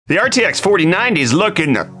The RTX 4090 is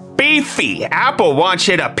looking beefy. Apple wants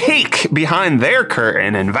you to peek behind their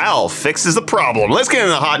curtain, and Valve fixes the problem. Let's get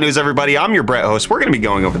into the hot news, everybody. I'm your Brett host. We're going to be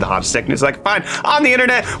going over the hottest tech news I can find on the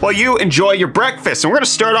internet while you enjoy your breakfast. And we're going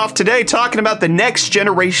to start off today talking about the next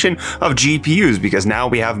generation of GPUs, because now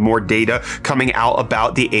we have more data coming out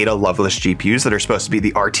about the Ada Lovelace GPUs that are supposed to be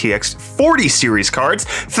the RTX 40 series cards,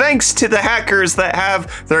 thanks to the hackers that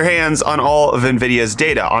have their hands on all of Nvidia's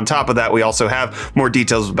data. On top of that, we also have more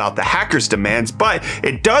details about the hackers' demands, but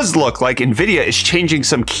it does look like Nvidia is changing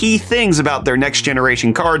some key things about their next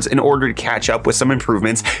generation cards in order to catch up with some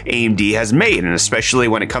improvements AMD has made, and especially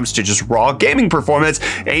when it comes to just raw gaming performance,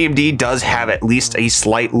 AMD does have at least a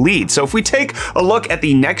slight lead. So if we take a look at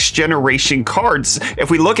the next generation cards,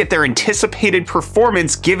 if we look at their anticipated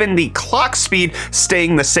performance given the clock speed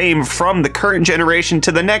staying the same from the current generation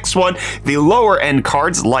to the next one, the lower end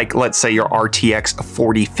cards like let's say your RTX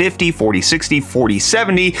 4050, 4060,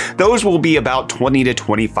 4070, those will be about 20 to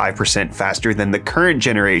 25% faster than the current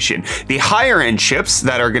generation. The higher end chips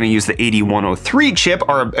that are going to use the 8103 chip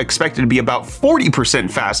are expected to be about 40%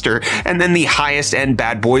 faster, and then the highest end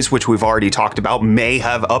bad boys, which we've already talked about, may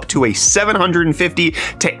have up to a 750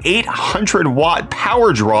 to 800 watt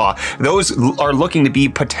power draw. Those are looking to be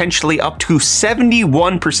potentially up to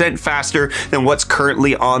 71% faster than what's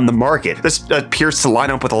currently on the market. This appears to line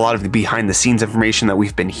up with a lot of the behind the scenes information that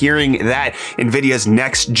we've been hearing, that Nvidia's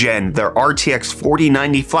next gen, their RTX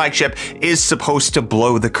 4090 flagship, is supposed to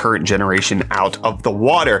blow the current generation out of the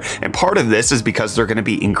water. And part of this is because they're going to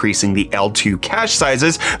be increasing the L2 cache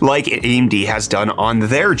sizes like AMD has done on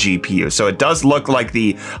their GPU. So it does look like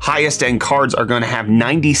the highest end cards are going to have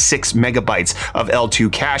 96 megabytes of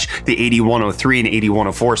L2 cache. The 8103 and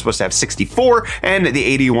 8104 are supposed to have 64, and the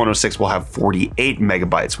 8106 will have 48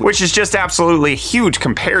 megabytes, which is just absolutely huge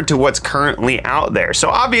compared to what's currently out there. So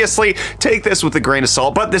obviously take this with a grain of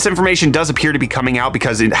salt, but this information does appear to be coming out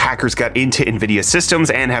because hackers got into Nvidia systems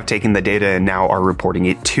and have taken the data and now are reporting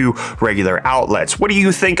it to regular outlets. What do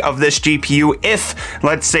you think of this GPU if,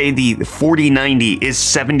 let's say, the 4090 is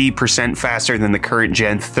 70% faster than the current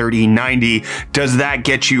gen 3090? Does that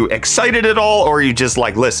get you excited at all, or are you just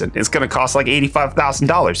like, listen, it's going to cost like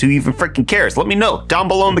 $85,000? Who even freaking cares? Let me know down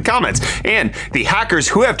below in the comments. And the hackers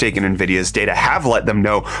who have taken Nvidia's data have let them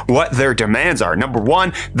know what their demands are. Number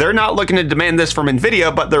one, they're not looking to demand this from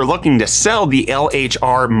Nvidia, but they're looking to sell the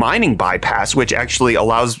LHR mining bypass, which actually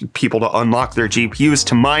allows people to unlock their GPUs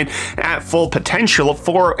to mine at full potential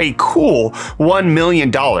for a cool $1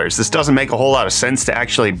 million. This doesn't make a whole lot of sense to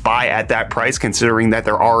actually buy at that price, considering that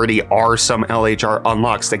there already are some LHR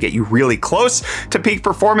unlocks that get you really close to peak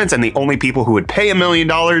performance, and the only people who would pay $1 million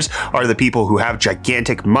are the people who have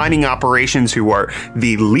gigantic mining operations, who are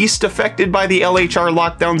the least affected by the LHR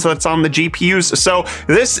lockdowns that's on the GPUs. So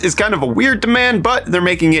this is kind of a weird demand, but they're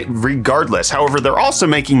making it regardless. However, they're also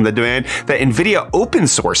making the demand that Nvidia open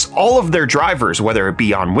source all of their drivers, whether it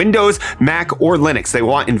be on Windows, Mac, or Linux. They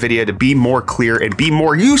want Nvidia to be more clear and be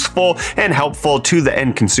more useful and helpful to the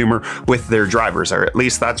end consumer with their drivers, or at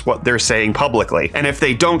least that's what they're saying publicly. And if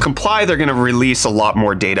they don't comply, they're going to release a lot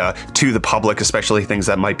more data to the public, especially things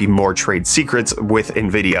that might be more trade secrets with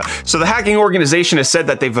Nvidia. So the hacking organization has said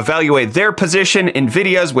that they've evaluated their position,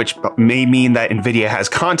 Nvidia's, which may mean that Nvidia has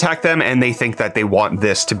contacted them, and they think that they want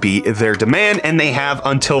this to be their demand, and they have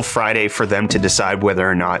until Friday for them to decide whether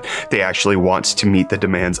or not they actually want to meet the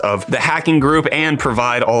demands of the hacking group and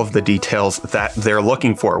provide all of the details that they're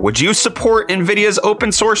looking for. Would you support Nvidia's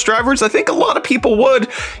open source drivers? I think a lot of people would,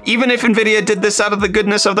 even if Nvidia did this out of the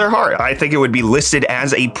goodness of their heart. I think it would be listed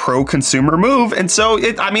as a pro-consumer move, and so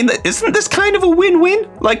I mean, isn't this kind of a win-win?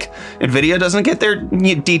 Like, Nvidia doesn't get their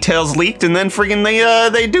details leaked, and then friggin'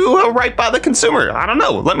 they do right by the consumer. I don't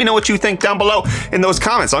know. Let me know what you think down below in those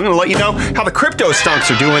comments. I'm gonna let you know how the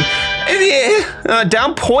Cryptostonks are doing.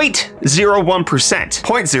 Down 0.01%.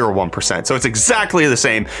 0.01%. So it's exactly the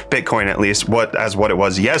same Bitcoin, at least as what it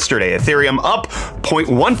was yesterday. Ethereum up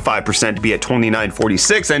 0.15% to be at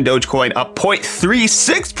 29.46, and Dogecoin up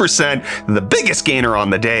 0.36%, the biggest gainer on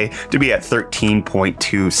the day, to be at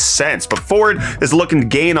 13.2 cents. But Ford is looking to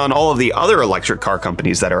gain on all of the other electric car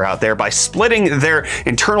companies that are out there by splitting their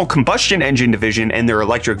internal combustion engine division and their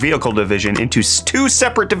electric vehicle division into two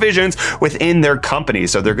separate divisions within their company.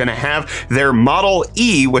 So they're going to have have their Model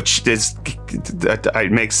E, which is,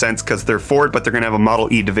 it makes sense because they're Ford, but they're going to have a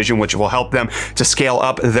Model E division, which will help them to scale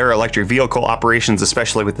up their electric vehicle operations,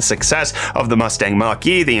 especially with the success of the Mustang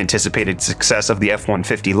Mach-E, the anticipated success of the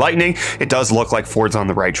F-150 Lightning. It does look like Ford's on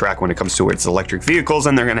the right track when it comes to its electric vehicles,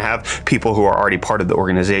 and they're going to have people who are already part of the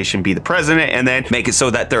organization be the president, and then make it so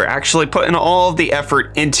that they're actually putting all of the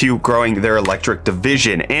effort into growing their electric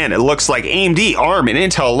division. And it looks like AMD, ARM, and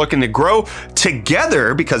Intel are looking to grow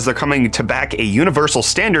together because they're coming to back a universal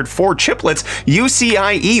standard for chiplets.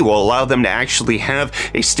 UCIe will allow them to actually have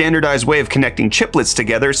a standardized way of connecting chiplets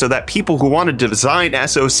together so that people who want to design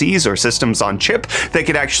SoCs or systems on chip, they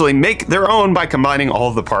could actually make their own by combining all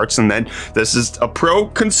of the parts. And then this is a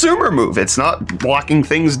pro-consumer move. It's not locking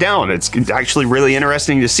things down. It's actually really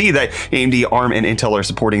interesting to see that AMD, ARM, and Intel are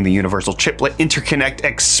supporting the Universal Chiplet Interconnect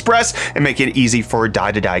Express and making it easy for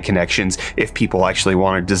die-to-die connections if people actually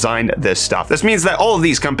want to design this stuff. This means that all of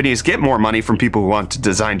these companies get more money from people who want to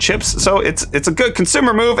design chips, so it's a good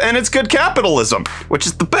consumer move, and it's good capitalism, which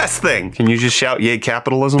is the best thing. Can you just shout, yay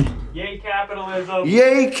capitalism? Yay capitalism!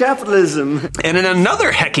 Yay capitalism! And in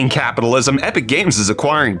another hecking capitalism, Epic Games is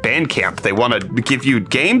acquiring Bandcamp. They want to give you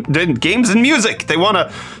games and music. They want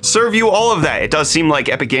to serve you all of that. It does seem like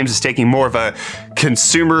Epic Games is taking more of a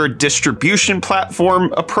consumer distribution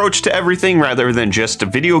platform approach to everything rather than just a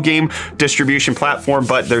video game distribution platform,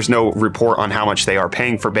 but there's no report on how much they are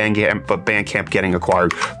paying for Bandcamp, but Bandcamp getting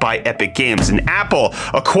acquired by Epic Games. And Apple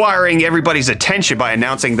acquiring everybody's attention by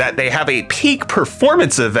announcing that they have a peak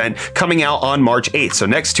performance event coming out on March 8th. So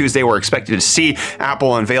next Tuesday, we're expected to see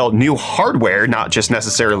Apple unveil new hardware, not just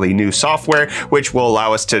necessarily new software, which will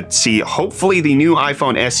allow us to see hopefully the new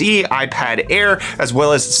iPhone SE, iPad Air, as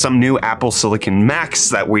well as some new Apple Silicon Macs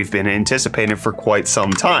that we've been anticipating for quite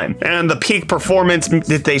some time. And the peak performance,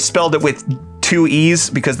 they spelled it with 2 E's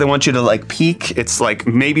because they want you to like peak. It's like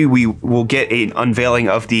maybe we will get an unveiling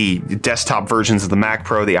of the desktop versions of the Mac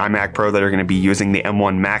Pro, the iMac Pro that are going to be using the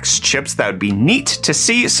M1 Max chips. That would be neat to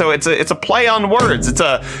see. So it's a play on words. It's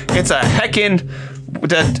a heckin'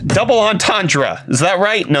 double entendre. Is that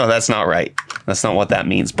right? No, that's not right. That's not what that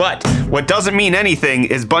means. But what doesn't mean anything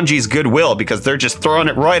is Bungie's goodwill, because they're just throwing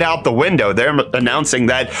it right out the window. They're announcing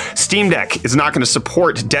that Steam Deck is not going to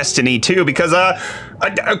support Destiny 2 because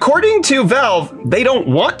according to Valve, they don't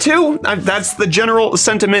want to. That's the general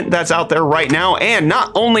sentiment that's out there right now. And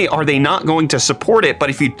not only are they not going to support it, but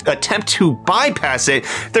if you attempt to bypass it,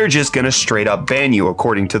 they're just going to straight up ban you,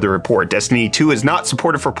 according to the report. Destiny 2 is not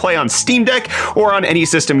supported for play on Steam Deck or on any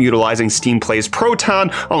system utilizing Steam Play's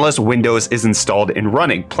Proton unless Windows is installed and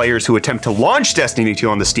running. Players who attempt to launch Destiny 2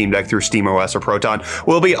 on the Steam Deck through SteamOS or Proton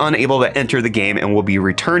will be unable to enter the game and will be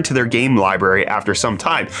returned to their game library after some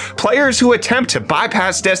time. Players who attempt to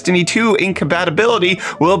bypass Destiny 2 incompatibility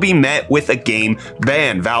will be met with a game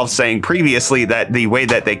ban. Valve saying previously that the way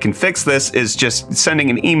that they can fix this is just sending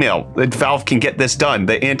an email. Valve can get this done.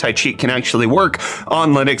 The anti-cheat can actually work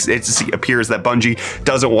on Linux. It appears that Bungie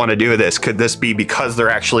doesn't want to do this. Could this be because they're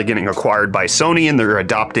actually getting acquired by Sony and they're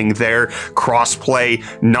adopting their cross-play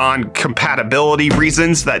non-compatibility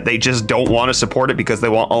reasons that they just don't want to support it because they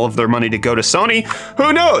want all of their money to go to Sony?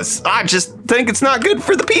 Who knows? I just think it's not good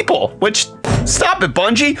for the people, which, stop it,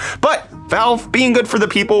 Bungie. But Valve being good for the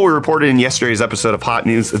people, we reported in yesterday's episode of Hot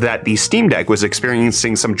News that the Steam Deck was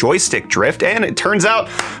experiencing some joystick drift, and it turns out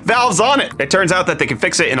Valve's on it. It turns out that they can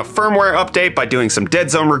fix it in a firmware update by doing some dead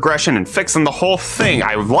zone regression and fixing the whole thing.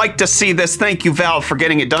 I would like to see this. Thank you, Valve, for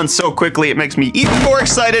getting it done so quickly. It makes me even more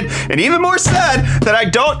excited and even more sad that I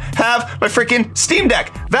don't have my freaking Steam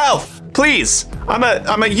Deck. Valve, please, I'm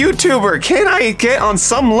a YouTuber. Can I get on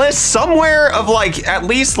some list somewhere of like, at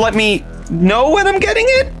least let me know when I'm getting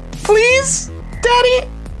it? Please, Daddy?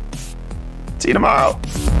 See you tomorrow.